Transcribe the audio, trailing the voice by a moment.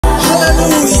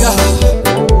Hallelujah.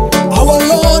 Our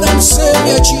Lord and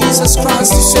Savior Jesus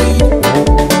Christ is saying,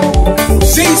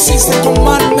 this is the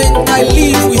commandment I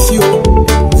leave with you,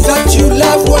 that you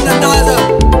love one another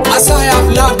as I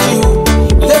have loved you.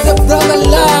 Let the brother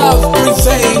love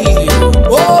prevail.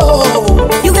 Oh,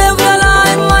 you gave your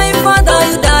life, my Father,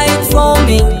 you died for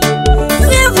me. You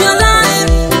gave your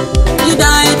life, you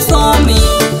died for me.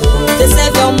 The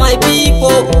Savior, my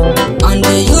people, and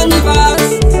the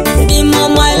universe. Redeem of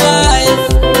my life,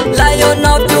 Lion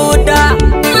of Judah,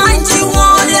 mighty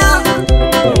warrior.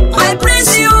 I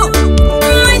praise you,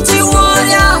 mighty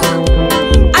warrior.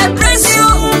 I praise you,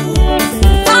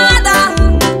 Father.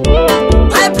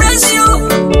 I praise you,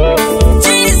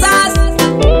 Jesus.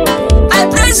 I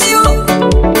praise you.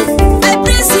 I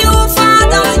praise you,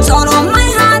 Father, with all of my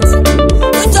heart,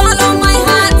 with all of my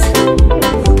heart.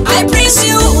 I praise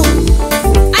you,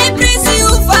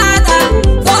 Father,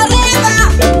 forever,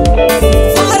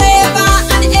 forever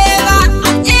and ever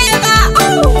and ever. Oh.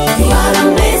 You are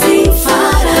amazing,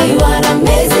 Father, you are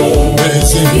amazing.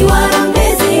 You are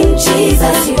amazing,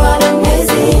 Jesus, you are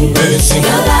amazing.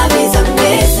 Your love is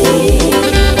amazing.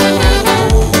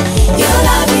 Your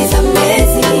love is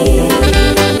amazing.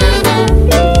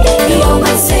 You are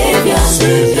my Savior,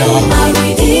 my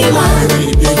Redeemer.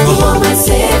 You are my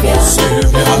Savior,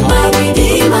 my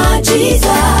Redeemer, Jesus.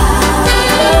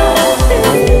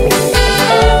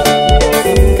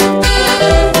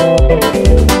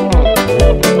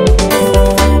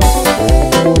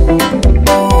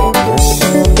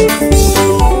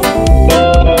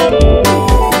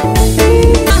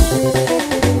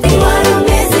 You are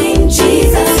amazing,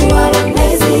 Jesus, you are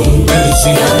amazing.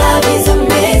 Your